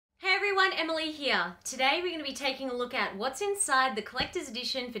everyone, Emily here. Today we're going to be taking a look at what's inside the collector's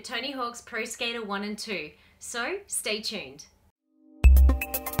edition for Tony Hawk's Pro Skater 1 and 2. So stay tuned.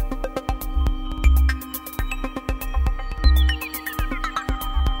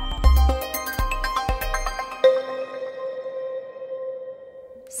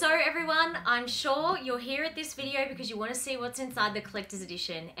 So everyone, I'm sure you're here at this video because you want to see what's inside the collector's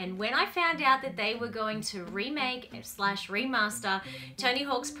edition, and when I found out that they were going to remake / remaster Tony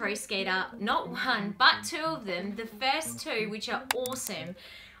Hawk's Pro Skater, not one but two of them, the first two, which are awesome,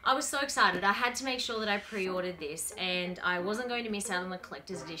 I was so excited. I had to make sure that I pre-ordered this and I wasn't going to miss out on the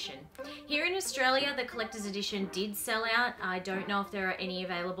collector's edition. Here in Australia, the collector's edition did sell out. I don't know if there are any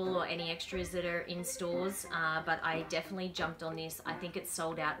available or any extras that are in stores, but I definitely jumped on this. I think it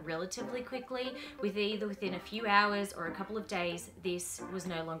sold out relatively quickly, either within a few hours or a couple of days. This was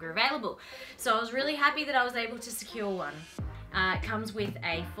no longer available. So I was really happy that I was able to secure one. It comes with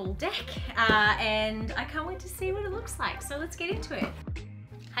a full deck and I can't wait to see what it looks like. So let's get into it.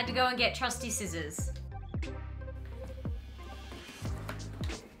 Had to go and get trusty scissors.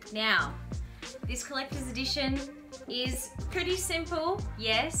 Now, this collector's edition is pretty simple,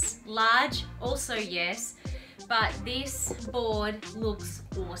 yes. Large, also yes. But this board looks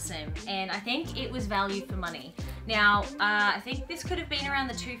awesome and I think it was value for money. Now, I think this could have been around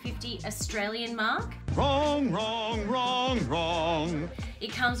the $2.50 Australian mark. Wrong, wrong, wrong, wrong.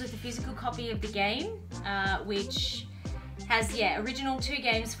 It comes with a physical copy of the game, which has, original 2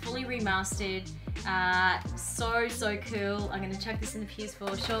 games fully remastered. So cool. I'm gonna chuck this in the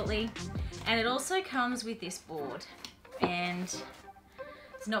PS4 shortly. And it also comes with this board. And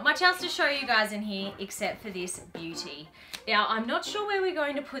there's not much else to show you guys in here except for this beauty. Now, I'm not sure where we're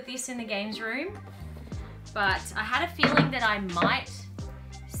going to put this in the games room, but I had a feeling that I might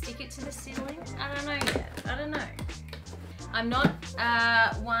stick it to the ceiling. I don't know yet. I don't know. I'm not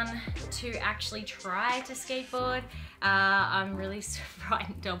one to actually try to skateboard. I'm really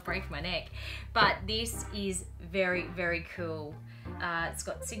frightened I'll break my neck. But this is very, very cool. It's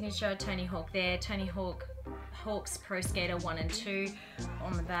got signature Tony Hawk there, Tony Hawk's Pro Skater 1 and 2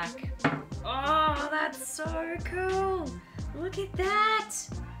 on the back. Oh, that's so cool. Look at that.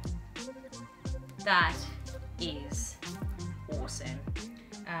 That is awesome.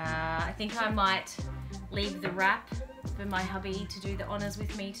 I think I might leave the wrap for my hubby to do the honors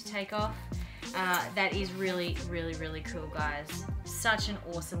with me to take off. That is really, really, really cool, guys. Such an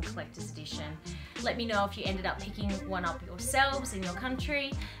awesome collector's edition. Let me know if you ended up picking one up yourselves in your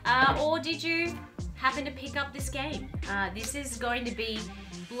country, or did you happen to pick up this game? This is going to be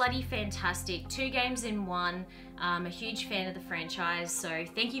bloody fantastic. 2 games in one. I'm a huge fan of the franchise, so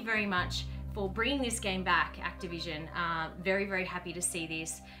thank you very much for bringing this game back, Activision. Very, very happy to see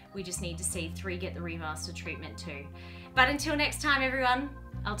this. We just need to see 3 get the remastered treatment too. But until next time, everyone,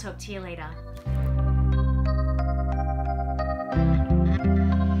 I'll talk to you later.